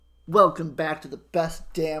Welcome back to the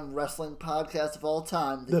best damn wrestling podcast of all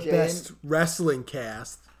time. The best wrestling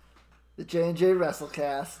cast. The J&J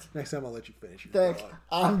WrestleCast. Next time I'll let you finish. Thanks.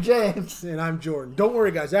 I'm James. And I'm Jordan. Don't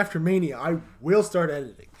worry, guys. After Mania, I will start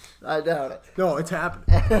editing. I doubt it. No, it's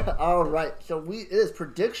happening. All right. So it is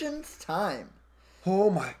predictions time. Oh,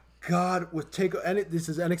 my God. This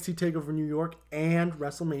is NXT TakeOver New York and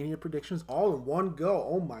WrestleMania predictions all in one go.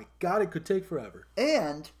 Oh, my God. It could take forever.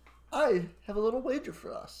 And I have a little wager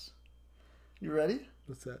for us. You ready?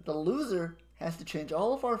 What's that? The loser has to change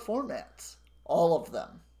all of our formats. All of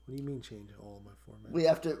them. What do you mean change all of my formats? We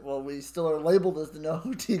have to, we still are labeled as the No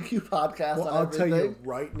TQ podcast on I'll everything. tell you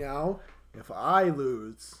right now, if I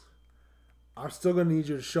lose, I'm still going to need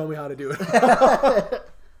you to show me how to do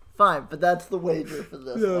it. Fine, but that's the wager for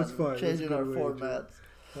this No, one. it's fine. Changing our formats.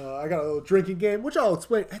 I got a little drinking game, which I'll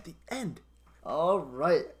explain at the end. All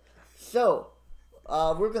right. So,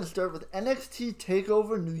 we're going to start with NXT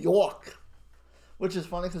TakeOver New York. Which is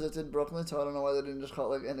funny because it's in Brooklyn, so I don't know why they didn't just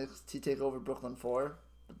call it like NXT TakeOver Brooklyn 4.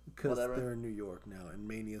 Because they're in New York now, and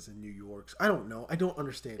Mania's in New York. I don't know. I don't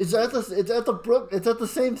understand. It's at the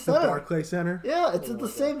same center. The Barclays Center? Yeah, it's at the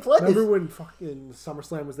same place. Remember when fucking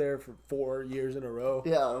SummerSlam was there for 4 years in a row?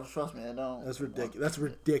 Yeah, trust me, I know. That's ridiculous. That's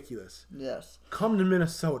ridiculous. Yes. Come to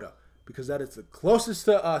Minnesota, because that is the closest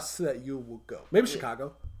to us that you will go. Maybe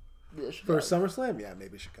Chicago. Yeah, Chicago. For SummerSlam? Yeah,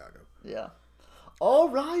 maybe Chicago. Yeah.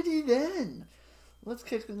 Alrighty then. Let's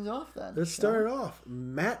kick things off then. Let's start it off.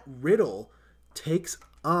 Matt Riddle takes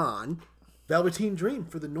on Velveteen Dream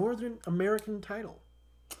for the Northern American title.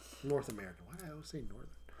 North American. Why did I always say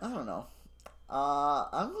Northern? I don't know.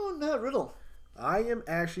 I'm going Matt Riddle. I am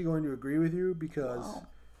actually going to agree with you because,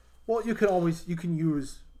 well, you can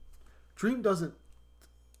use Dream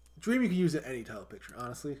you can use in any title picture,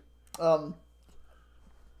 honestly.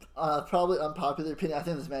 Probably unpopular opinion. I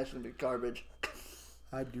think this match is going to be garbage.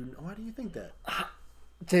 Why do you think that?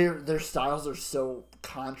 Their styles are so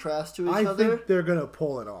contrast to each other. I think they're going to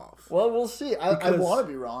pull it off. Well, we'll see. I want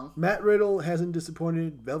to be wrong. Matt Riddle hasn't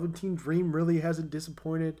disappointed. Velveteen Dream really hasn't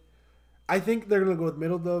disappointed. I think they're going to go with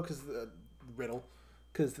middle, though, because Riddle.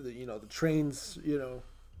 Because, the train's,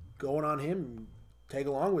 going on him and tag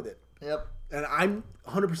along with it. Yep. And I'm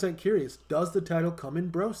 100% curious. Does the title come in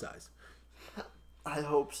bro size? I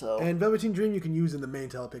hope so. And Velveteen Dream you can use in the main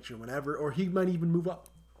title picture whenever, or he might even move up.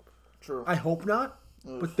 True. I hope not,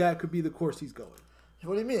 but that could be the course he's going.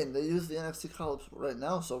 What do you mean? They use the NXT call-ups right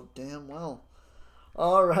now so damn well.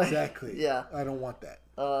 All right. Exactly. Yeah. I don't want that.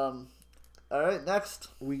 All right, next.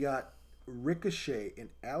 We got Ricochet and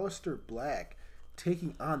Aleister Black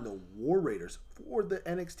taking on the War Raiders for the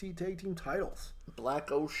NXT Tag Team titles.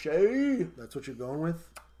 Black O'Shea. That's what you're going with?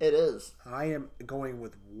 It is. I am going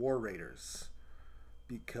with War Raiders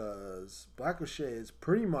because Black O'Shea is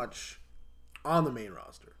pretty much on the main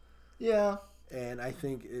roster. Yeah. And I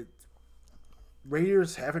think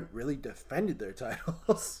Raiders haven't really defended their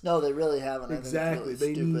titles. No, they really haven't. Exactly.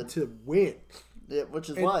 Really they need to win. Yeah, which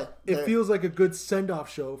is why. It feels like a good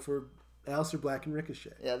send-off show for Aleister Black and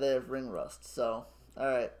Ricochet. Yeah, they have ring rust. So,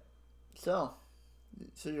 all right. So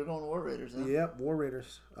you're going War Raiders, huh? Yep, War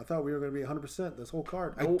Raiders. I thought we were going to be 100% this whole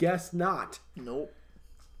card. Nope. I guess not. Nope.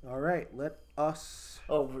 All right, let us...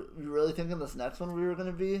 Oh, you really thinking this next one we were going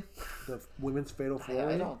to be? The women's fatal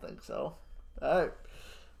four-way? I don't think so. All right.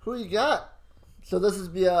 Who you got? So this is,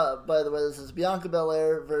 by the way, this is Bianca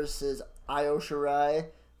Belair versus Io Shirai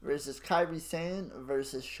versus Kairi Sane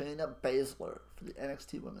versus Shayna Baszler for the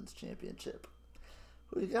NXT Women's Championship.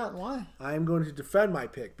 Who you got and why? I am going to defend my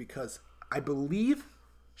pick because I believe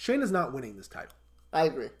Shayna's not winning this title. I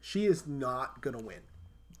agree. She is not going to win.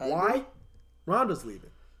 I Why? agree. Ronda's leaving.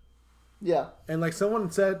 Yeah. And like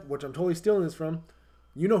someone said, which I'm totally stealing this from,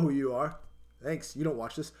 you know who you are. Thanks. You don't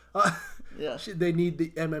watch this. Yeah. They need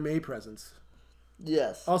the MMA presence.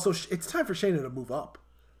 Yes. Also, it's time for Shayna to move up.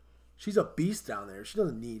 She's a beast down there. She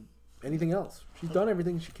doesn't need anything else. She's done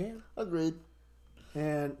everything she can. Agreed.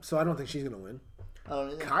 And so I don't think she's going to win. I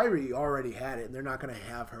don't either. Kyrie already had it, and they're not going to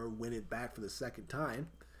have her win it back for the second time.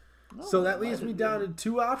 No, so that leaves me down to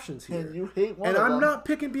two options here. And you hate one and of I'm them. not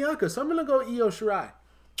picking Bianca, so I'm going to go Io Shirai.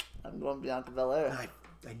 I'm going Bianca Belair.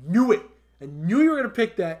 I knew it. I knew you were going to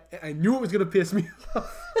pick that. I knew it was going to piss me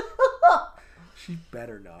off. She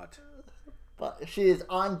better not. But she is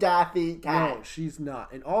undefeated. No, she's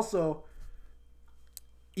not. And also,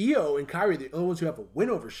 Io and Kyrie are the only ones who have a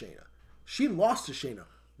win over Shayna. She lost to Shayna.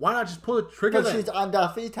 Why not just pull the trigger But then? she's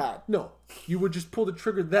undefeated. No, you would just pull the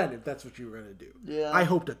trigger then if that's what you were going to do. Yeah. I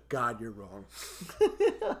hope to God you're wrong.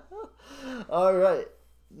 All right.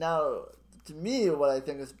 Now, to me, what I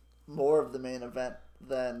think is more of the main event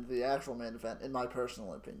than the actual main event, in my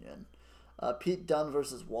personal opinion, Pete Dunne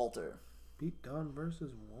versus Walter. Pete Dunne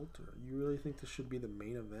versus Walter. You really think this should be the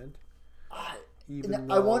main event? I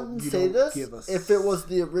wouldn't say this if it was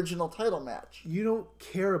the original title match. You don't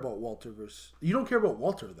care about Walter versus... You don't care about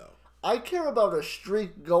Walter, though. I care about a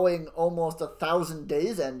streak going almost 1,000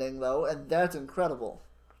 days ending, though, and that's incredible.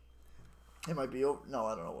 It might be over... No,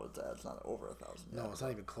 I don't know what it's at. It's not over 1,000 yet. No, it's not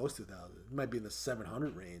even close to 1,000. It might be in the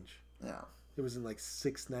 700 range. Yeah. It was in like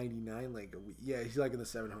 699, like a week. Yeah, he's like in the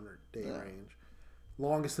 700-day range.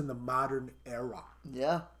 Longest in the modern era.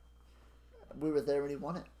 Yeah. We were there when he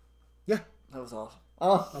won it. Yeah. That was awesome.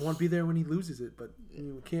 Oh. I want to be there when he loses it, but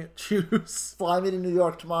we can't choose. Fly me to New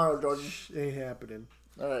York tomorrow, Jordan. Ain't happening.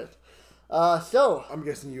 All right. So. I'm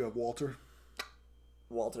guessing you have Walter.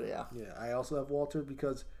 Walter, yeah. Yeah, I also have Walter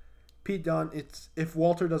because Pete Dunne, if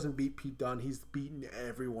Walter doesn't beat Pete Dunne, he's beaten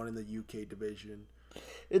everyone in the UK division.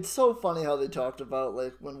 It's so funny how they talked about,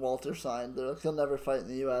 like, when Walter signed, they're like, he'll never fight in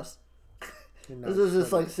the U.S. This is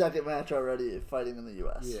his, like, second match already fighting in the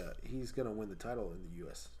U.S. Yeah, he's going to win the title in the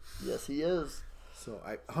U.S. Yes, he is. So,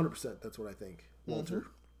 100% that's what I think. Walter.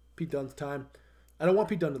 Pete Dunne's time. I don't want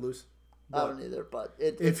Pete Dunne to lose. I don't either, but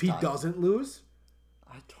if he doesn't lose,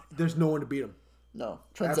 there's no one to beat him. No.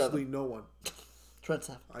 Trent Absolutely no one. Trent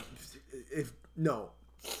Seven.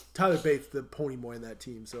 Tyler Bates, the pony boy in that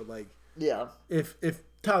team, so, like... Yeah. If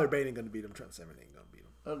Tyler Bate ain't going to beat him, Trent Seven ain't going to beat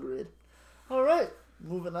him. Agreed. All right.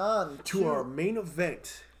 Moving on to our main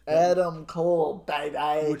event. Adam Cole,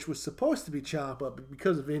 bye-bye. Which was supposed to be Ciampa, but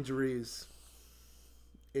because of injuries,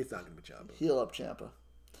 it's not going to be Ciampa. Heel up Ciampa.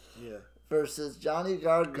 Yeah. Versus Johnny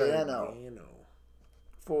Gargano.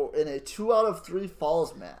 In a 2 out of 3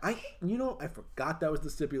 falls match. I forgot that was the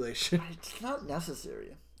stipulation. It's not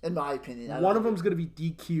necessary, in my opinion. One of them's going to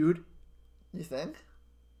be DQ'd. You think?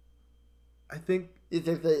 I think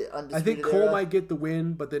Undisputed Cole Era? might get the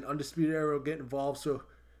win, but then Undisputed Era will get involved, so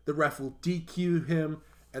the ref will DQ him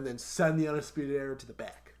and then send the Undisputed Era to the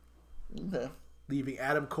back. Okay. Leaving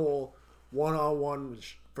Adam Cole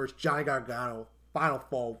 1-on-1 versus Johnny Gargano. Final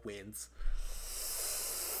fall wins.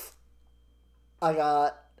 I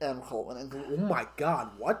got Adam Cole winning. Oh my God,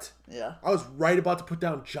 what? Yeah. I was right about to put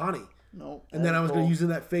down Johnny. No. And then I was going to use in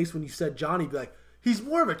that face when you said Johnny, be like, he's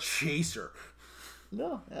more of a chaser.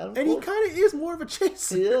 No, Adam and Cole. He kind of is more of a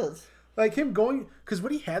chaser. He is. Like him going, because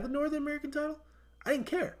when he had the North American title, I didn't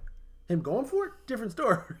care. Him going for it, different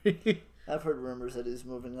story. I've heard rumors that he's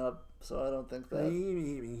moving up, so I don't think that.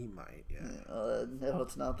 He might, yeah. No,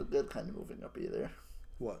 it's not the good kind of moving up either.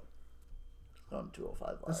 What? On 205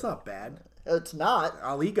 Live. That's not bad. It's not.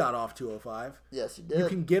 Ali got off 205. Yes, he did. You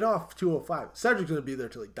can get off 205. Cedric's going to be there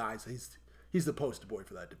till he dies. He's the poster boy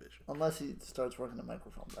for that division. Unless he starts working the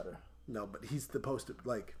microphone better. No, but he's the poster,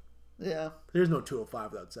 like... Yeah. There's no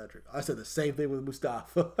 205 without Cedric. I said the same thing with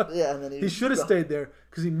Mustafa. Yeah, and then he should have stayed there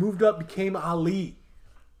because he moved up, became Ali.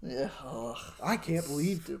 Yeah. Ugh, I can't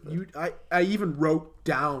believe you. I even wrote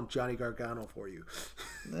down Johnny Gargano for you.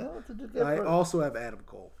 Yeah, I also have Adam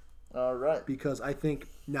Cole. All right. Because I think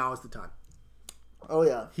now is the time. Oh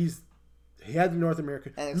yeah. He had the North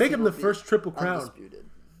American. Make him the first Triple Crown. Undisputed.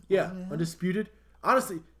 Yeah, undisputed.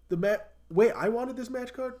 Honestly, the way I wanted this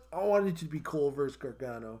match card, I wanted it to be Cole versus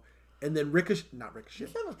Gargano, and then Ricochet.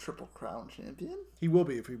 He's not a Triple Crown champion. He will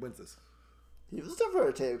be if he wins this. He was never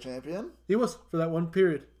a tag champion. He was for that one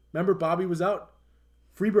period. Remember, Bobby was out.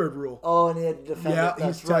 Freebird rule. Oh, and he had to defend it.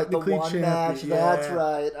 That's he's technically the one champion. Match. Yeah. That's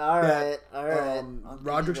right. All right.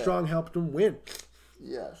 Roderick Strong helped him win.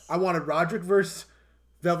 Yes. I wanted Roderick versus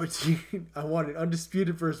Velveteen. I wanted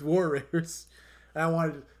Undisputed versus Warriors. And I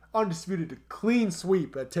wanted Undisputed to clean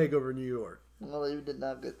sweep at TakeOver New York. Well, you did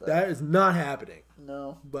not get that. That is not happening.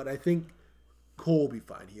 No. But I think Cole will be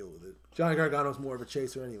fine. He'll with it. Johnny Gargano's more of a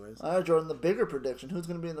chaser anyways. All right, Jordan, the bigger prediction. Who's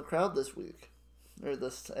going to be in the crowd this week? Or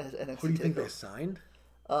this NXT Who do you think they signed?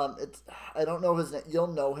 I don't know his name. You'll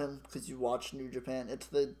know him because you watch New Japan. It's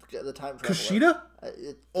the time traveler. Kushida?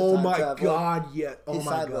 Oh my God! Yeah. Oh he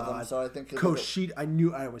my God! God! With him, so I think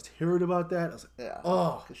Kushida. I was hearing about that. I was like, yeah.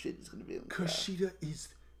 Oh, Kushida's going to be in the crowd. Kushida is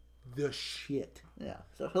the shit. Yeah,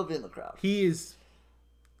 so he'll be in the crowd. He is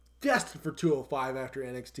destined for 205 after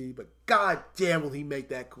NXT, but God damn will he make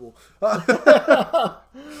that cool.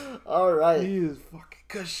 All right. He is fucking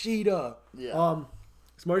Kushida. Yeah.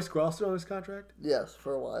 Is Marty Scurll still on his contract? Yes,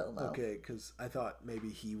 for a while now. Okay, because I thought maybe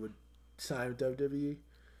he would sign with WWE.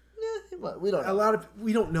 Yeah, he might. We don't know.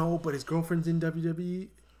 We don't know, but his girlfriend's in WWE.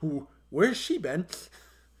 Where's she been?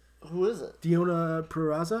 Who is it? Deonna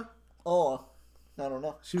Purrazzo? Oh, I don't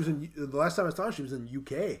know. She was the last time I saw her, she was in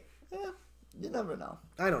UK. Yeah, you never know.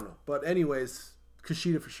 I don't know. But anyways,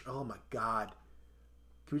 Kushida for sure. Oh my God.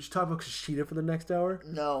 Can we just talk about Kushida for the next hour?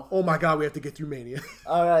 No. Oh my god, we have to get through Mania.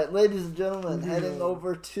 All right, ladies and gentlemen, heading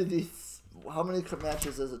over to the... How many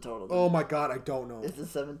matches is it total? Oh my god, I don't know. Is it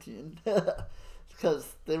 17?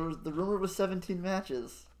 Because the rumor was 17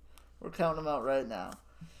 matches. We're counting them out right now.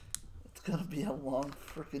 It's going to be a long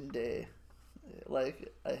freaking day.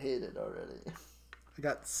 Like, I hate it already. I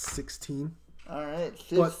got 16. All right,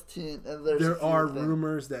 16. And there are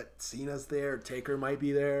rumors that Cena's there, Taker might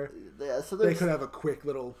be there. Yeah, so they could have a quick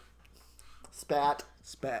little spat.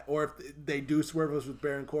 Or if they do swerve us with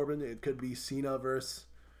Baron Corbin, it could be Cena versus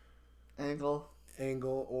Angle,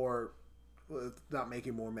 or not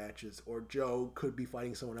making more matches. Or Joe could be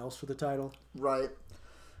fighting someone else for the title. Right.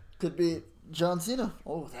 Could be John Cena.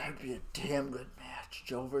 Oh, that would be a damn good match.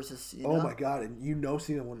 Joe versus Cena. Oh my god, and you know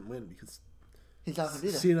Cena wouldn't win because he's not going to be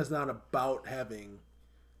there. Cena's not about having...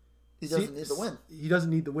 He doesn't need the win. He doesn't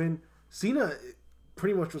need the win. Cena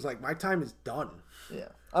pretty much was like, my time is done. Yeah.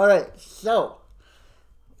 All right, so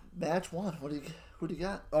match 1. Who do you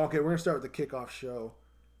got? Okay, we're going to start with the kickoff show.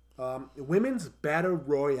 Women's Battle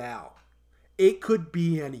Royale. It could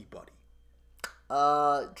be anybody.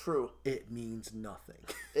 True. It means nothing.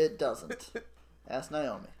 It doesn't. Ask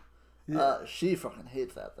Naomi. Yeah. She fucking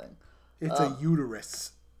hates that thing. It's a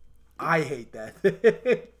uterus. I hate that thing.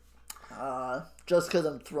 Just because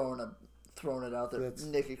I'm throwing it out there. That's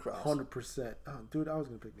Nikki Cross. 100%. Oh, dude, I was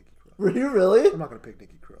going to pick Nikki Cross. Were you really? I'm not going to pick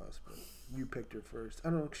Nikki Cross, but you picked her first. I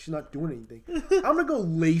don't know, 'cause she's not doing anything. I'm going to go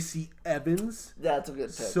Lacey Evans. That's a good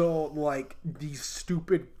pick. So, like, these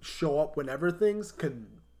stupid show up whenever things can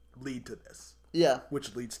lead to this. Yeah.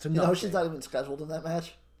 Which leads to nothing. nothing. She's not even scheduled in that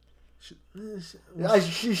match?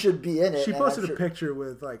 She should be in it. She posted a picture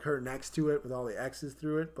with, like, her next to it with all the X's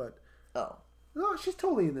through it, but... Oh. No, she's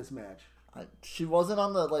totally in this match. She wasn't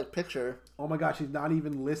on the picture. Oh my gosh, she's not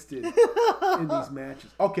even listed in these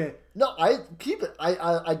matches. Okay. No, I keep it.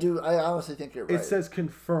 I do. I honestly think you're right. It says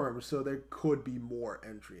confirmed, so there could be more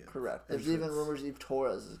entries. Correct. There's even rumors Eve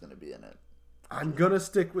Torres is going to be in it. I'm gonna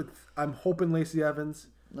stick with. I'm hoping Lacey Evans.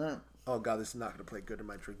 No. Oh god, this is not gonna play good in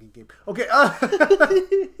my drinking game. Okay.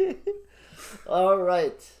 All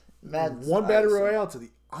right. One battle royale to the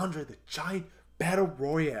Andre the Giant battle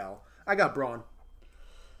royale. I got Braun.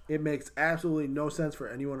 It makes absolutely no sense for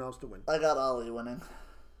anyone else to win. I got Ali winning.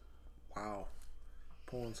 Wow.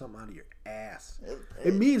 Pulling something out of your ass.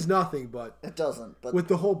 It means nothing, but... It doesn't. But with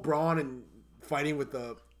the whole Braun and fighting with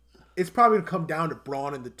the... It's probably going to come down to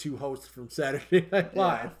Braun and the two hosts from Saturday Night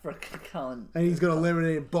Live. Yeah, Colin. And he's going to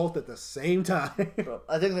eliminate them both at the same time. Bro,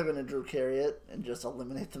 I think they're going to Drew carry it and just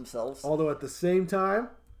eliminate themselves. Although at the same time,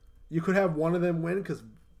 you could have one of them win because...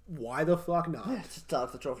 Why the fuck not? Yeah, just talk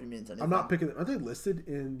if the trophy means anything. I'm not picking them. Are they listed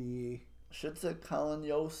in the... Should say Colin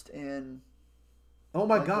Yost and... Oh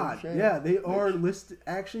my god. Yeah, they are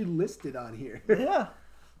actually listed on here. Yeah.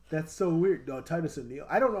 That's so weird. No, Titus O'Neil.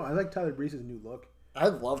 I don't know. I like Tyler Breeze's new look. I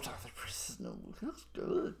love Tyler Breeze's new look. He looks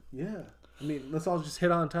good. Yeah. I mean, let's all just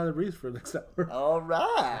hit on Tyler Breeze for the next hour. All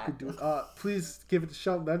right. Could do it. Please give it to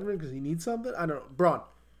Shelton Benjamin because he needs something. I don't know. Braun.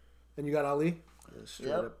 And you got Ali?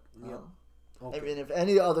 Straight up. Yep. Okay. I mean, if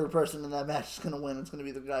any other person in that match is going to win, it's going to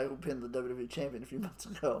be the guy who pinned the WWE champion a few months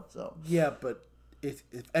ago. So yeah, but if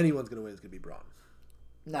anyone's going to win, it's going to be Braun.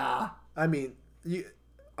 Nah. I mean,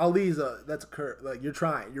 Ali's that's a curve. Like, you're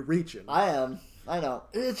trying. You're reaching. I am. I know.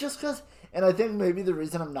 It's just because... And I think maybe the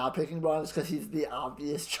reason I'm not picking Braun is because he's the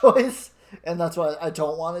obvious choice. And that's why I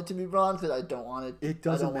don't want it to be Braun, because I don't want it... It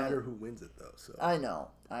doesn't matter who wins it, though. So I know.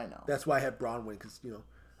 That's why I had Braun win, because,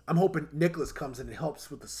 I'm hoping Nicholas comes in and helps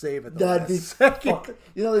with the save at the That'd be second.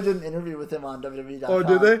 they did an interview with him on WWE.com. Oh,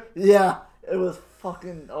 did they? Yeah. It was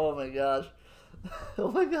fucking... Oh, my gosh.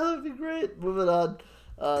 Oh, my God. That'd be great. Moving on.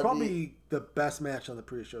 Probably the best match on the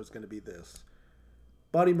pre-show is going to be this.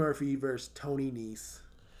 Buddy Murphy versus Tony Nese.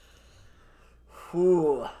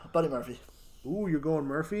 Ooh. Buddy Murphy. Ooh, you're going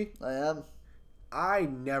Murphy? I am. I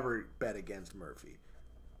never bet against Murphy.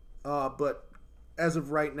 But as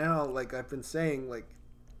of right now, like I've been saying, like,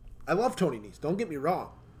 I love Tony Nese. Don't get me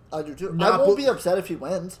wrong. I do too. I won't be upset if he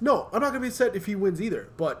wins. No, I'm not going to be upset if he wins either,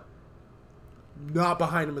 but not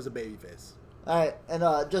behind him as a babyface. All right, and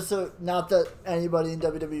just so, not that anybody in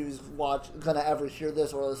WWE is going to ever hear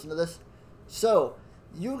this or listen to this. So,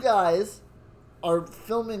 you guys are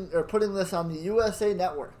filming or putting this on the USA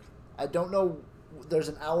Network. I don't know. There's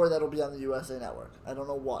an hour that'll be on the USA Network. I don't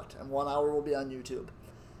know what. And 1 hour will be on YouTube.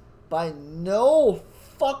 By no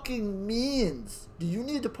fucking means do you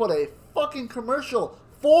need to put a fucking commercial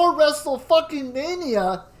for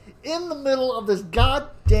WrestleMania in the middle of this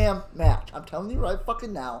goddamn match. I'm telling you right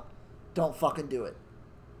fucking now. Don't fucking do it.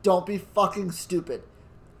 Don't be fucking stupid.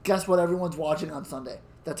 Guess what everyone's watching on Sunday?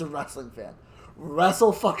 That's a wrestling fan.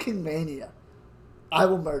 Wrestle fucking Mania. I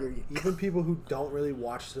will murder you. Even people who don't really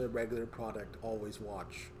watch the regular product always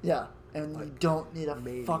watch. Yeah, and you don't need a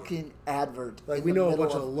Mania. fucking advert. Like, we know a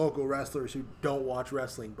bunch of local wrestlers who don't watch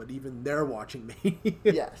wrestling, but even they're watching Mania.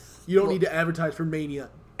 Yes. You don't need to advertise for Mania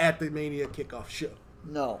at the Mania kickoff show.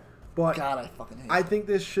 No. But God, I fucking hate it. I think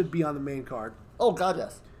this should be on the main card. Oh, God,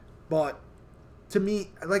 yes. But to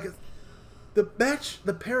me, like, the match,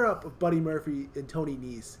 the pair up of Buddy Murphy and Tony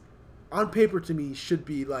Nese, on paper to me should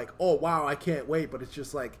be like, oh wow, I can't wait. But it's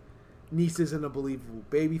just like, Nese isn't a believable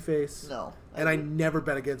babyface. No. And I never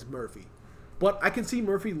bet against Murphy. But I can see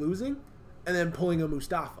Murphy losing and then pulling a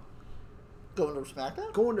Mustafa. Going to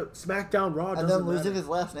SmackDown? Going to SmackDown Raw And then losing his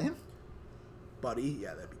last name? Buddy,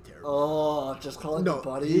 yeah, that'd be terrible. Oh, just calling him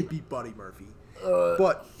Buddy? He'd be Buddy Murphy.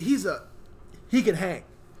 But he can hang.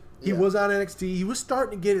 He was on NXT. He was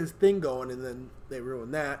starting to get his thing going, and then they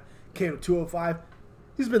ruined that. Came to 205.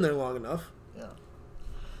 He's been there long enough. Yeah.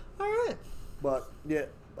 All right. But, yeah,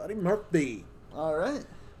 Buddy Murphy. All right.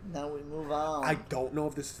 Now we move on. I don't know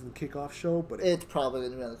if this is the kickoff show, but it's probably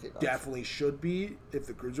going to be on the kickoff. Definitely should be if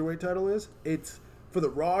the Cruiserweight title is. It's for the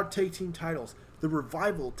Raw Tag Team titles. The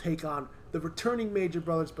Revival take on the returning Major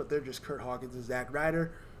Brothers, but they're just Kurt Hawkins and Zack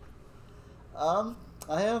Ryder. I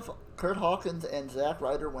have Kurt Hawkins and Zack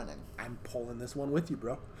Ryder winning. I'm pulling this one with you,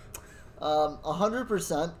 bro.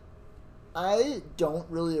 100%. I don't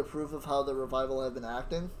really approve of how the Revival have been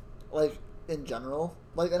acting, like, in general.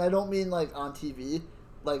 Like, and I don't mean, like, on TV.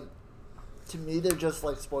 Like, to me, they're just,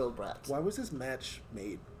 like, spoiled brats. Why was this match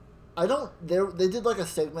made? I don't... They did, like, a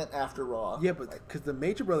segment after Raw. Yeah, but because the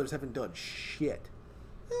Major Brothers haven't done shit.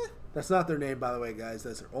 That's not their name, by the way, guys.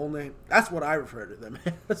 That's their own name. That's what I refer to them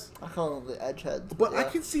as. I call them the Edgeheads. But I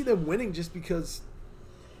can see them winning just because...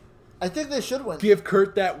 I think they should win. Give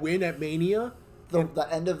Kurt that win at Mania. The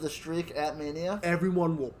end of the streak at Mania.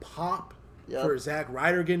 Everyone will pop for Zack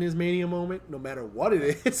Ryder getting his Mania moment, no matter what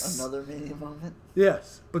it is. Another Mania moment.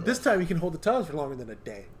 Yes. But this time he can hold the titles for longer than a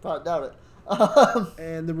day. Probably doubt it.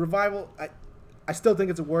 And the Revival, I still think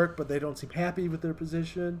it's a work, but they don't seem happy with their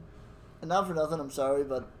position. And not for nothing, I'm sorry,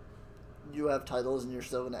 but you have titles and you're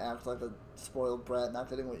still going to act like a spoiled brat, not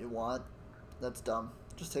getting what you want. That's dumb.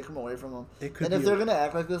 Just take them away from them. And if they're going to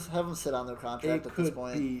act like this, have them sit on their contract at this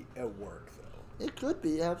point. It could be at work, though. It could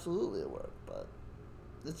be absolutely at work, but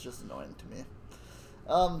it's just annoying to me.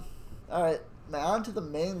 All right, on to the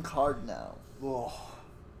main card now. Oh,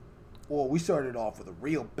 well, we started off with a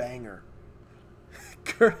real banger.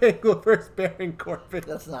 Kurt Angle versus Baron Corbin.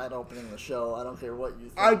 That's not opening the show. I don't care what you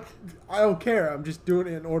think. I don't care. I'm just doing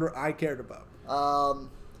it in order I cared about.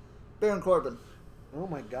 Baron Corbin. Oh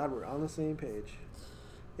my God, we're on the same page.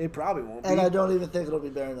 It probably won't be. And I don't even think it'll be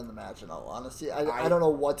Baron in the match, in all honesty. I don't know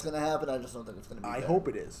what's going to happen. I just don't think it's going to be I Baron. hope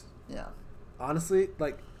it is. Yeah. Honestly,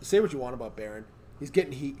 like, say what you want about Baron. He's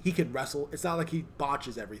getting heat. He can wrestle. It's not like he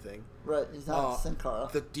botches everything. Right. He's not Sin Cara.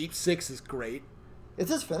 The Deep Six is great. It's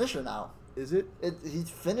his finisher now. Is it? He's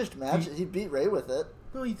finished match. He beat Ray with it.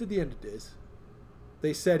 No, he did the end of days.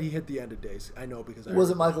 They said he hit the end of days. I know because Was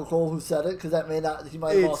it Michael Cole who said it? Because that may not. He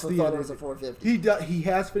might have also thought it was a 450. He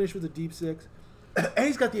has finished with the Deep Six, and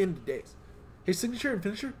he's got the end of days. His signature and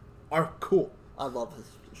finisher are cool. I love his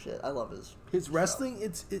shit. I love his wrestling.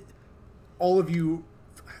 All of you.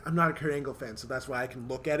 I'm not a Kurt Angle fan, so that's why I can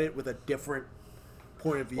look at it with a different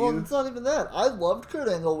point of view. Well, it's not even that. I loved Kurt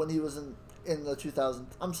Angle when he was in the 2000s.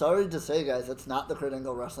 I'm sorry to say, guys, it's not the Kurt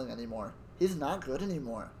Angle wrestling anymore. He's not good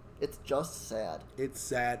anymore. It's just sad. It's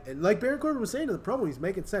sad. And like Baron Corbin was saying in the promo, he's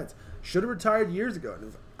making sense. Should have retired years ago.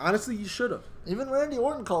 And honestly, you should have. Even Randy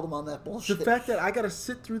Orton called him on that bullshit. The fact that I got to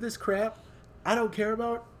sit through this crap I don't care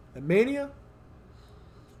about, and Mania,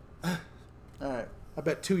 all right. I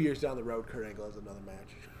bet 2 years down the road, Kurt Angle has another match.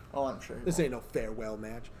 Oh, I'm sure. This ain't no farewell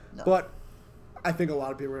match. No. But I think a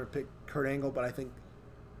lot of people are going to pick Kurt Angle, but I think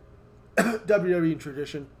WWE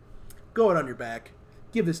tradition, go it on your back.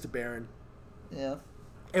 Give this to Baron. Yeah.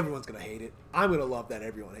 Everyone's going to hate it. I'm going to love that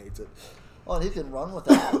everyone hates it. Oh, and he can run with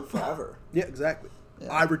that forever. Yeah, exactly.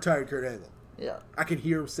 Yeah. I retired Kurt Angle. Yeah. I can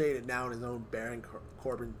hear him saying it now in his own Baron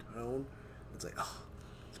Corbin tone. It's like, oh,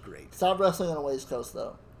 it's great. Stop wrestling on a waistcoat,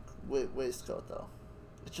 though. Waistcoat, though.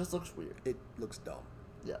 It just looks weird. It looks dumb.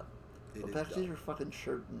 Yeah. It But is back to dumb. your fucking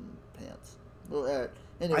shirt and pants. Well, all right.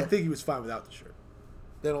 Anyway. I think he was fine without the shirt.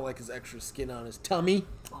 They don't like his extra skin on his tummy.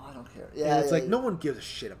 Oh, I don't care. Yeah, And it's like, no one gives a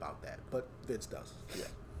shit about that, but Vince does. Yeah.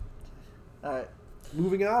 All right.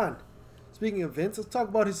 Moving on. Speaking of Vince, let's talk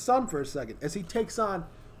about his son for a second. As he takes on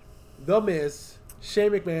The Miz,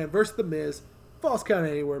 Shane McMahon versus The Miz, Falls Count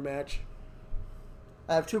Anywhere match.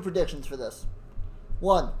 I have 2 predictions for this.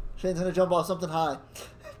 1, Shane's going to jump off something high.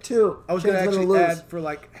 2, I was Shane's going to actually lose. add for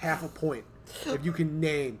like half a point. if you can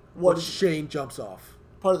name What what is- Shane jumps off.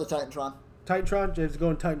 Part of the Titantron. Titantron? James is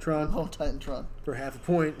going Titantron Oh, Titantron. for half a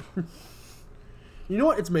point. You know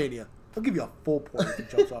what? It's Mania. I'll give you a full point if he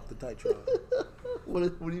jumps off the Titantron. What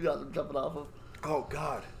do you got him jumping off of? Oh,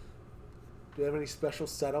 God. Do you have any special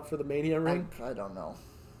setup for the Mania ring? I don't know.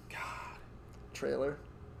 God. Trailer.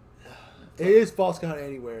 It is False Count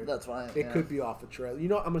Anywhere. That's fine. It could be off a trailer. You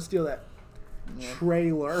know what? I'm going to steal that Yeah.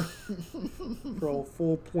 trailer for a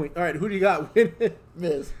full point. All right, who do you got winning?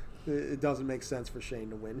 Miz. It doesn't make sense for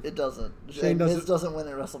Shane to win. It doesn't. Shane Miz doesn't win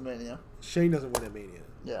at WrestleMania. Shane doesn't win at Mania.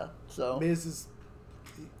 Yeah. So. Miz is...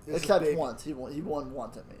 it's Except his baby- once. He won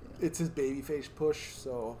once at Mania. It's his babyface push,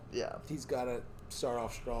 so Yeah. he's got to start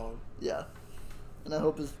off strong. Yeah. And I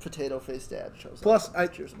hope his potato face dad shows Plus, up.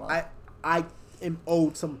 and cheers him on. I am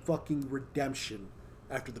owed some fucking redemption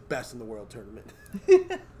after the Best in the World tournament.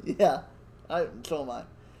 Yeah. So am I.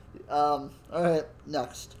 All right.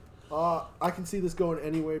 Next. I can see this going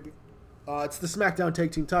anyway. It's the SmackDown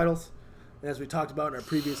Tag Team titles. And as we talked about in our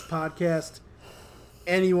previous podcast,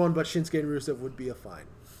 anyone but Shinsuke and Rusev would be a fine.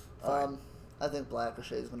 I think Black or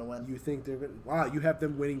Shay's gonna win. You think they're going to... Wow, you have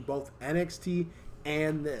them winning both NXT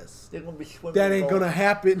and this. They're gonna be swimming. That in ain't gold. going to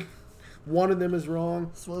happen. One of them is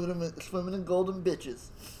wrong. Swimming in golden bitches.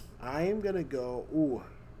 I am going to go... Ooh.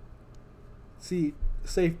 See,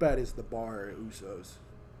 safe bet is the Bar Usos.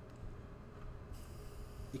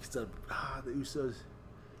 You can say, the Usos.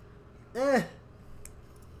 I'm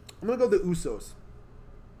going to go the Usos.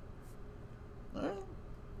 All right.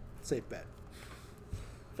 Safe bet.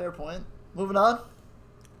 Fair point. Moving on.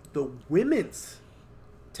 The women's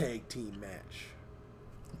tag team match.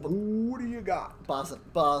 Who do you got?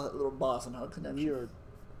 Little boss and hug connection. We are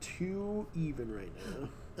 2 even right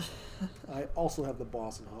now. I also have the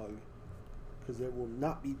Boss and Hug. Because there will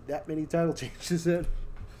not be that many title changes in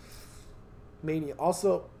Mania.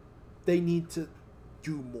 Also, they need to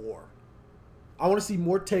do more. I want to see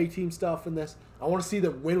more tag team stuff in this. I want to see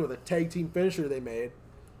them win with a tag team finisher they made.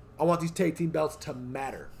 I want these tag team belts to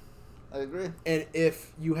matter. I agree. And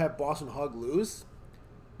if you have Boss and Hug lose,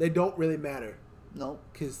 they don't really matter. No.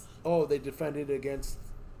 Because, they defended against...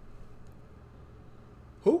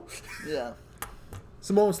 Who? Yeah.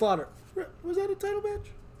 Samoa Slaughter. Was that a title match?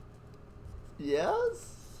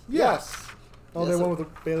 Yes. Yes. Oh, Yes, they sir. won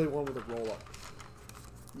with Bailey won with a roll up.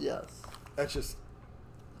 Yes. That's just...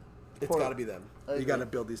 It's Poor- got to be them. I You agree. got to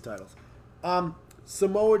build these titles.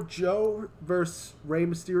 Samoa Joe versus Rey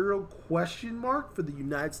Mysterio ? For the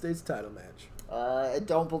United States title match. I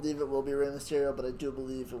don't believe it will be Rey Mysterio, but I do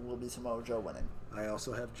believe it will be Samoa Joe winning. I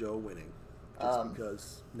also have Joe winning. Just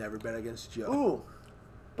because never bet against Joe. Ooh.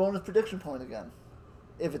 Bonus prediction point again.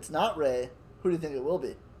 If it's not Rey, who do you think it will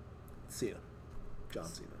be? Cena. John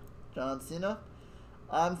Cena. John Cena?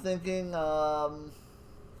 I'm thinking,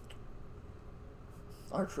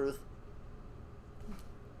 R-Truth.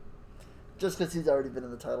 Just because he's already been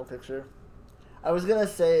in the title picture. I was going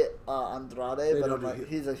to say Andrade, but don't I'm do like, heel.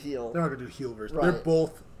 he's a heel. They're not going to do heel versus. Right. They're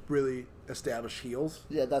both really established heels.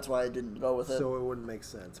 Yeah, that's why I didn't go with it. So it wouldn't make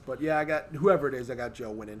sense. But yeah, I got whoever it is, I got Joe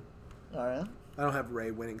winning. All right. I don't have Ray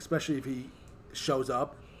winning, especially if he shows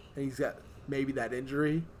up and he's got maybe that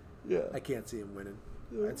injury. Yeah. I can't see him winning.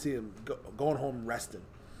 I'd see him going home resting.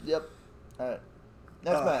 Yep. All right.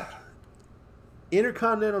 Next match.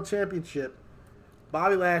 Intercontinental Championship.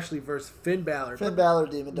 Bobby Lashley versus Finn Balor. Finn Balor,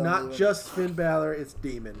 Demon. Don't Not even. just Finn Balor, it's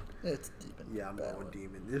Demon. It's Demon. Yeah, I'm Balor. going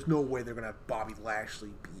Demon. There's no way they're going to have Bobby Lashley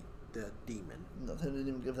beat the Demon. No, they didn't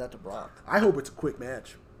even give that to Brock. I hope it's a quick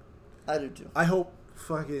match. I do too. I hope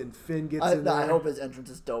fucking Finn gets in there. I hope his entrance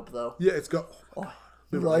is dope though. Yeah, it's go. Oh, Oh,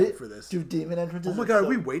 been right? waiting for this. Dude, Demon entrances. Oh my are god, so- are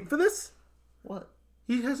we waiting for this? What?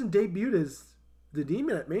 He hasn't debuted as the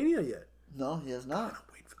Demon at Mania yet. No, he has not.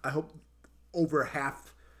 I hope over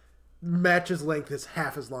half match's length is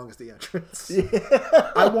half as long as the entrance.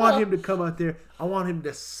 I want him to come out there. I want him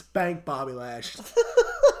to spank Bobby Lashley.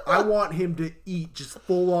 I want him to eat just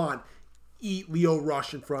full on eat Leo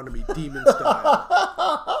Rush in front of me, Demon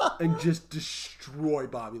style, and just destroy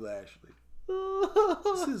Bobby Lashley.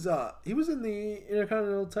 This is he was in the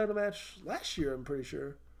Intercontinental title match last year, I'm pretty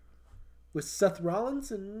sure, with Seth Rollins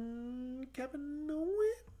and Kevin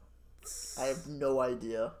Owens. I have no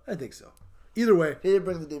idea. I think so. Either way, He didn't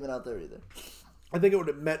bring the Demon out there either. I think it would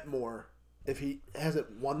have meant more if he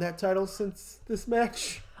hasn't won that title since this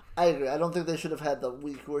match. I agree. I don't think they should have had the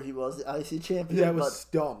week where he was the IC champion. Yeah, it was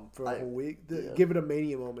dumb for a I- whole week. yeah. Give it a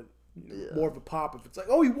Mania moment. Yeah. More of a pop if it's like,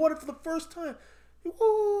 oh, he won it for the first time.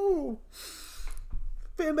 Woo!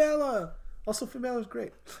 Finn Balor. Also, Finn Balor's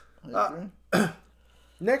great. I agree.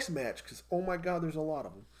 Next match, because oh my god, there's a lot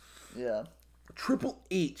of them. Yeah. Triple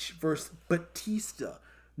H versus Batista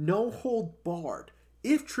no hold barred.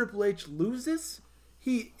 If Triple H loses,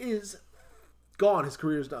 he is gone. His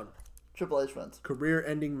career is done. Triple H wins.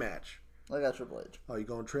 Career-ending match. I got Triple H. Oh, you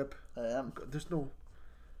going Trip? I am. There's no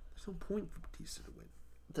point for Batista to win.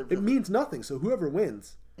 Really, It means nothing. So whoever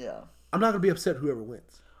wins, yeah. I'm not gonna be upset. Whoever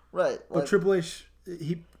wins, Right. but Triple H,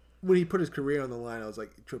 when he put his career on the line, I was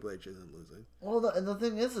like, Triple H isn't losing. Well, and the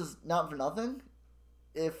thing is not for nothing.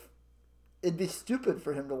 If it'd be stupid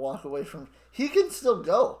for him to walk away from, he can still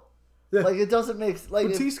go. Yeah. Like it doesn't make like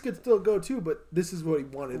Batista could still go too, but this is what he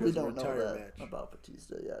wanted. we don't know retire that match. about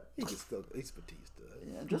Batista yet. He's Batista.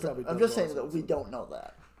 Yeah, I'm just saying that we don't know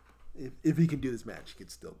that. If he can do this match, he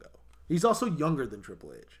could still go. He's also younger than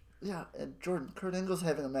Triple H. Yeah, and Kurt Angle's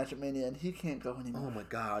having a match at Mania, and he can't go anymore. Oh my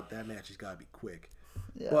God, that match has got to be quick.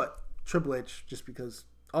 Yeah. But Triple H, just because.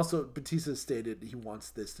 Also, Batista stated he wants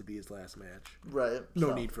this to be his last match. Right.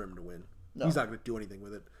 No need for him to win. No. He's not going to do anything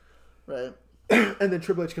with it. Right. And then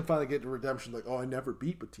Triple H can finally get to redemption, like, oh, I never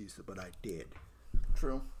beat Batista, but I did.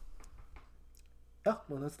 True. Yeah,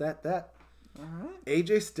 well, that's that. All right.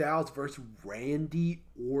 AJ Styles versus Randy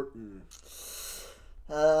Orton.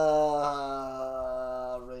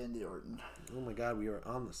 Randy Orton. Oh my God, we are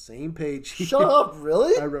on the same page. Shut up,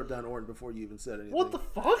 really? I wrote down Orton before you even said anything. What the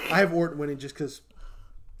fuck? I have Orton winning just because,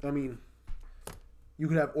 I mean, you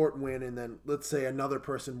could have Orton win, and then let's say another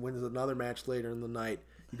person wins another match later in the night.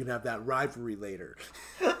 You can have that rivalry later.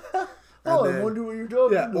 Oh, I wonder what you're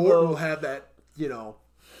talking about. Yeah, Orton will have that,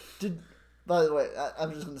 By the way,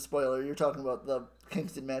 I'm just going to spoil it. You're talking about the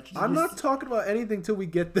Kingston match. I'm not talking about anything till we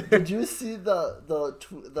get there. Did you see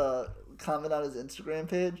the comment on his Instagram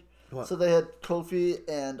page? What? So they had Kofi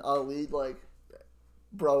and Ali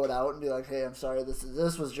bro it out and be like, "Hey, I'm sorry.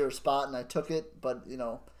 This was your spot and I took it, but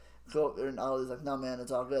and Ali's like, "No, man,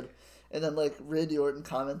 it's all good." And then Randy Orton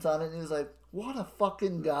comments on it and he's like, "What a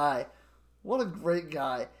fucking guy! What a great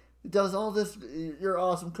guy! He does all this. You're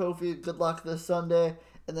awesome, Kofi. Good luck this Sunday."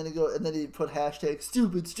 And then he put hashtag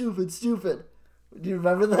stupid, stupid, stupid. Do you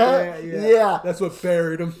remember that? Yeah. That's what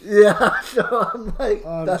buried him. Yeah. So I'm like,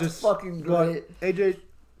 that's fucking great. AJ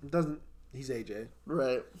doesn't. He's AJ.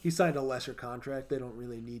 Right. He signed a lesser contract. They don't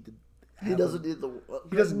really need to. He doesn't need the.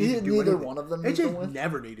 He doesn't need to do neither anything. one of them. AJ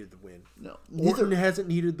never needed the win. No. Orton hasn't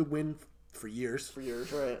needed the win for years. For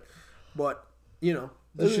years, right? But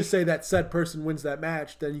let's just say that said person wins that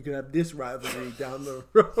match, then you can have this rivalry down the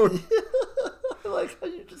road. I like how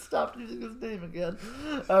you just stopped using his name again.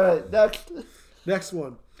 All right, next. Next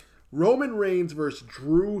one. Roman Reigns versus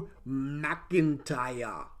Drew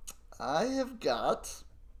McIntyre. I have got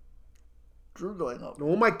Drew going up.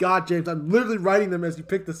 Oh my God, James. I'm literally writing them as you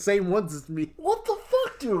pick the same ones as me. What the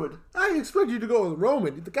fuck, dude? I expect you to go with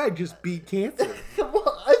Roman. The guy just beat cancer.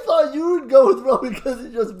 Well, I thought you would go with Roman because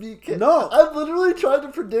he just beat cancer. No. I'm literally trying to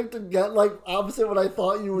predict and get opposite what I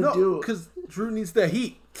thought you would do. because Drew needs the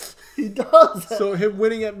heat. He does. So him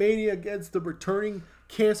winning at Mania against the returning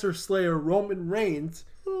cancer slayer Roman Reigns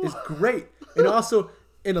is great. And also,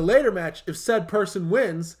 in a later match, if said person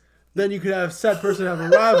wins, then you could have said person have a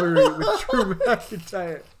rivalry with Drew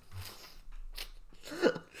McIntyre.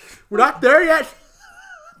 We're not there yet.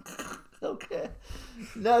 Okay.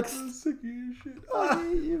 Next. I'm sick of your shit. I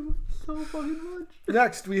hate you so fucking much.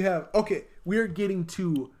 Next, we're getting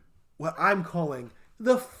to what I'm calling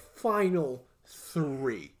the final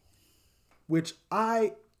three. Which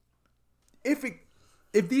if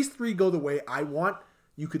these three go the way I want,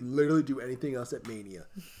 you could literally do anything else at Mania.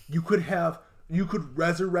 You could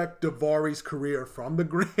resurrect Daivari career from the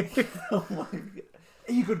grave. Oh my God.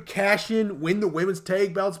 You could cash in, win the women's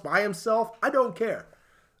tag belts by himself. I don't care.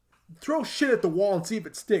 Throw shit at the wall and see if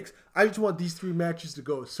it sticks. I just want these three matches to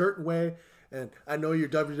go a certain way. And I know you're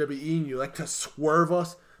WWE and you like to swerve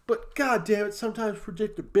us. But god damn it, sometimes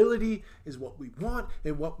predictability is what we want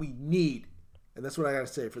and what we need. And that's what I gotta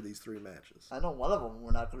say for these three matches. I know one of them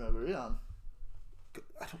we're not going to agree on.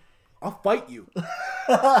 I'll fight you.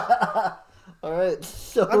 All right.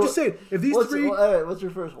 So I'm just saying, if these three, all right, what's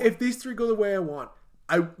your first one? if these three go the way I want,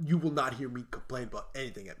 you will not hear me complain about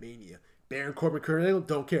anything at Mania. Baron Corbin, Kurt Angle,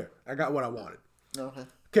 don't care. I got what I wanted. Okay.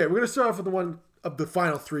 Okay, we're gonna start off with the one of the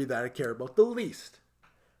final three that I care about the least.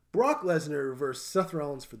 Brock Lesnar versus Seth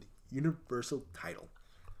Rollins for the Universal title.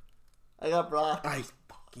 I got Brock. I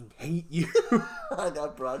fucking hate you. I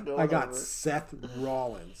got Brock. I got Seth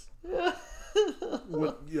Rollins.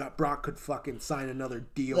 Brock could fucking sign another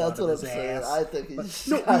deal That's out of what his I'm saying. ass. I think he's.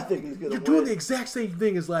 No, I think he's gonna. You're doing the exact same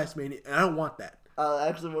thing as last Mania, and I don't want that.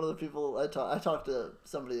 Actually, one of the people I talked to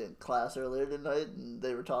somebody in class earlier tonight, and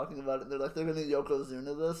they were talking about it. And they're like, they're gonna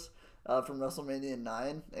Yokozuna this, from WrestleMania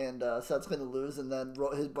 9, and Seth's going to lose, and then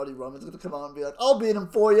his buddy Roman's going to come out and be like, I'll beat him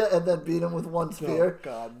for you, and then beat him with one spear. Oh,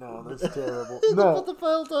 God, no, that's terrible. No. Put the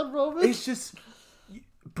belt on Roman. It's just,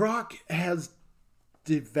 Brock has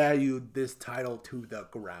devalued this title to the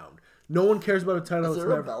ground. No one cares about a title Is that's there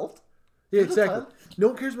never... a belt? Yeah, exactly. No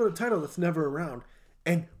one cares about a title that's never around.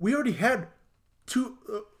 And we already had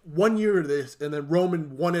 1 year of this, and then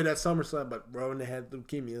Roman won it at SummerSlam, but Roman had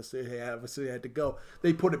leukemia, so he obviously had to go.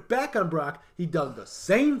 They put it back on Brock. He done the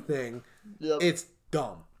same thing. Yep. It's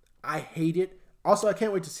dumb. I hate it. Also, I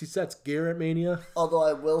can't wait to see Seth's gear at Mania. Although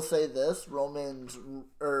I will say this, Brock's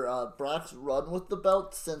run with the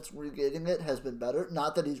belt since regaining it has been better.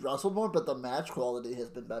 Not that he's wrestled more, but the match quality has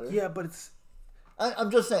been better. Yeah, but it's...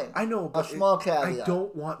 I'm just saying. I know, but a small caveat. I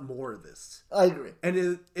don't want more of this. I agree.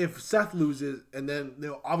 And if Seth loses, and then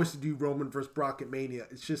they'll obviously do Roman versus Brock at Mania,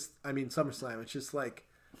 it's just, I mean, SummerSlam, it's just like,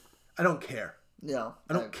 I don't care. Yeah.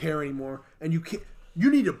 I don't care anymore. And you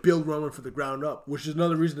need to build Roman from the ground up, which is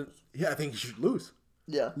another reason I think he should lose.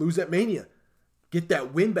 Yeah. Lose at Mania. Get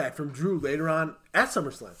that win back from Drew later on at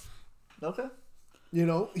SummerSlam. Okay. You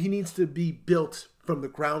know, he needs to be built from the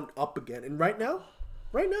ground up again. And right now,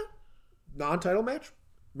 non-title match,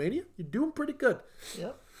 Mania, you're doing pretty good.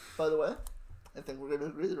 Yep. By the way, I think we're going to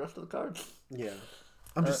agree the rest of the cards. Yeah.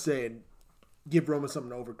 I'm just saying, give Roman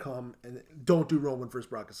something to overcome, and don't do Roman versus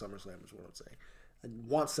Brock at SummerSlam is what I'm saying. I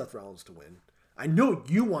want Seth Rollins to win. I know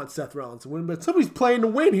you want Seth Rollins to win, but somebody's playing to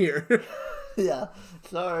win here. Yeah.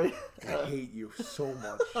 Sorry. I hate you so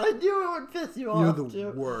much. I knew it would piss you off.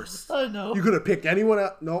 You're the worst. I know. You could have picked anyone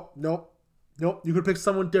else. Nope. You could have picked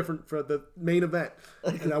someone different for the main event,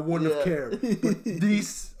 and I wouldn't have cared. But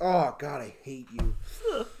these, oh God, I hate you.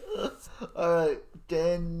 All right,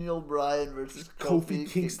 Daniel Bryan versus Kofi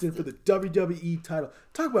Kingston for the WWE title.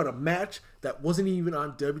 Talk about a match that wasn't even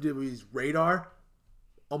on WWE's radar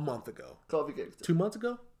a month ago. Kofi Kingston. 2 months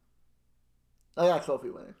ago? I got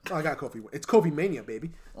Kofi winning. I got Kofi winning. It's Kofi Mania,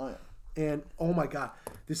 baby. Oh, yeah. And, oh my God,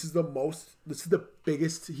 this is the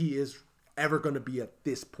biggest he is ever going to be at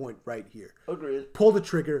this point right here. Agreed. Pull the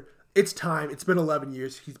trigger. It's time. It's been 11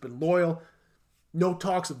 years. He's been loyal. No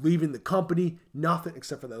talks of leaving the company. Nothing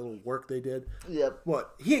except for that little work they did. Yep.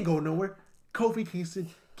 What? He ain't going nowhere. Kofi Kingston,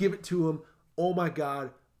 give it to him. Oh my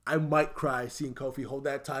God. I might cry seeing Kofi hold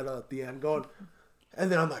that title at the end going. And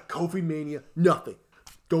then I'm like, Kofi Mania, nothing.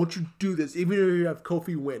 Don't you do this. Even if you have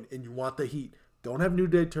Kofi win and you want the heat, don't have New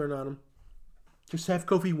Day turn on him. Just have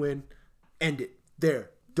Kofi win. End it.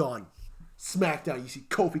 There. Done. SmackDown, you see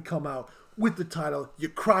Kofi come out with the title. You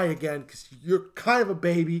cry again because you're kind of a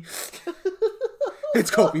baby. It's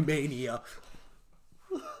Kofi Mania.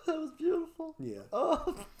 That was beautiful. Yeah.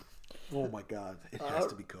 Oh my God. It has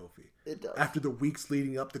to be Kofi. It does. After the weeks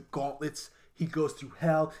leading up, the gauntlets, he goes through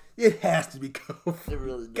hell. It has to be Kofi. It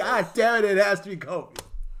really does. God damn it has to be Kofi.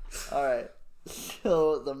 All right.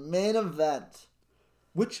 So the main event.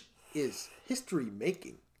 Which is history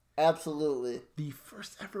making. Absolutely. The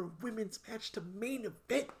first ever women's match to main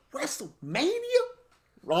event WrestleMania?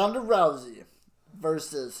 Ronda Rousey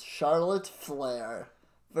versus Charlotte Flair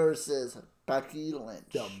versus Becky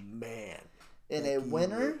Lynch. The man. In Becky a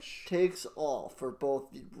winner Lynch. takes all for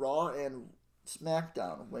both the Raw and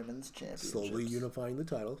SmackDown Women's Championships. Slowly unifying the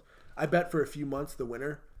titles. I bet for a few months the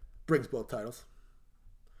winner brings both titles.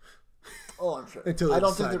 Oh, I'm sure. Until I don't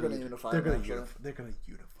think decide they're going to unify They're them, going to actually.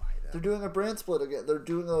 unify that. They're doing a brand split again. They're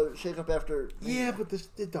doing a shake-up after... Yeah, but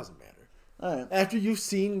it doesn't matter. All right. After you've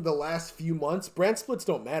seen the last few months, brand splits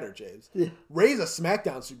don't matter, James. Yeah. Ray's a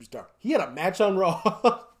SmackDown superstar. He had a match on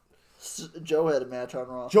Raw. Joe had a match on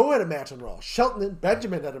Raw. Joe had a match on Raw. Shelton and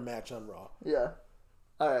Benjamin had a match on Raw. Yeah.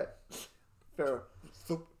 All right.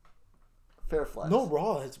 So, Fair flex. no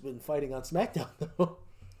Raw has been fighting on SmackDown, though.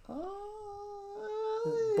 Uh,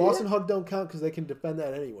 Boston yeah. Hug don't count because they can defend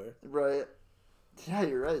that anywhere. Right. Yeah,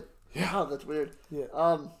 you're right. Yeah. Wow, that's weird.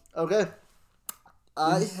 Yeah. Okay.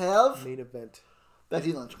 I have Main event.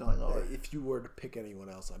 Becky Lynch going over. If you were to pick anyone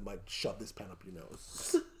else, I might shove this pen up your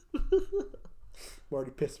nose. I'm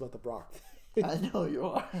already pissed about the Brock. I know you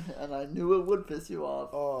are, and I knew it would piss you off.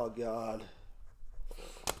 Oh, God.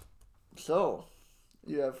 So,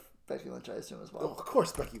 you have Becky Lynch, I assume, as well. Oh, of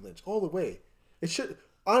course, Becky Lynch, all the way. It should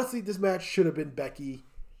honestly, this match should have been Becky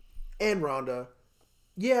and Ronda.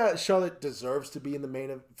 Yeah, Charlotte deserves to be in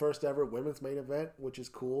the first ever women's main event, which is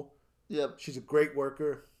cool. Yep. She's a great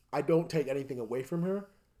worker. I don't take anything away from her.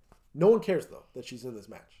 No one cares though that she's in this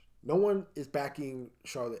match. No one is backing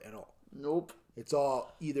Charlotte at all. Nope. It's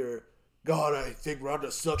all either God, I think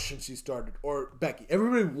Ronda sucks since she started, or Becky.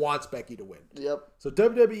 Everybody wants Becky to win. Yep. So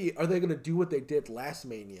WWE, are they going to do what they did last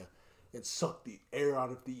Mania and suck the air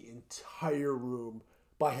out of the entire room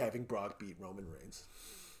by having Brock beat Roman Reigns.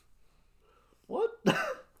 What?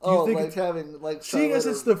 Oh, think like it's- having like Seeing as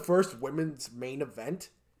Charlotte it's the first women's main event,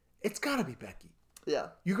 it's gotta be Becky. yeah.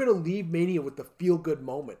 You're gonna leave Mania with the feel-good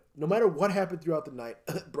moment. No matter what happened throughout the night,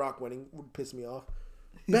 Brock winning would piss me off.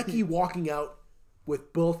 Becky walking out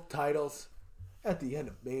with both titles at the end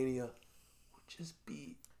of Mania would just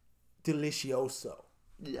be delicioso.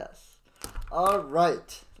 Yes. All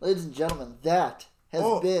right, ladies and gentlemen, that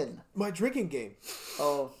has been my drinking game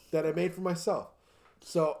that I made for myself.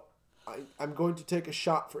 So I'm going to take a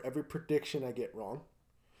shot for every prediction I get wrong.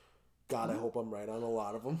 God, I hope I'm right on a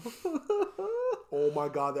lot of them. Oh my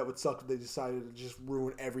God, that would suck if they decided to just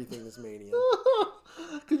ruin everything this Mania.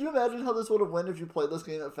 Could you imagine how this would have went if you played this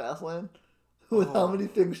game at Fastlane? With how many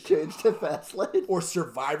things changed at Fastlane? Or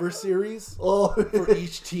Survivor Series Oh, for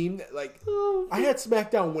each team. I had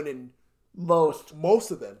SmackDown winning most.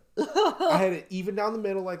 most of them. I had it even down the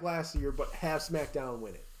middle like last year, but have SmackDown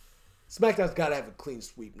win it. SmackDown's got to have a clean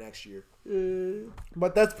sweep next year.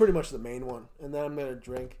 But that's pretty much the main one. And then I'm going to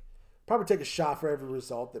drink. Probably take a shot for every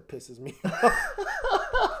result that pisses me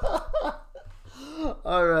off.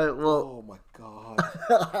 All right, well, Oh my God.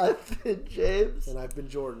 I've been James. And I've been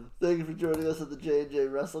Jordan. Thank you for joining us at the J&J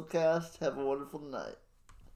WrestleCast. Have a wonderful night.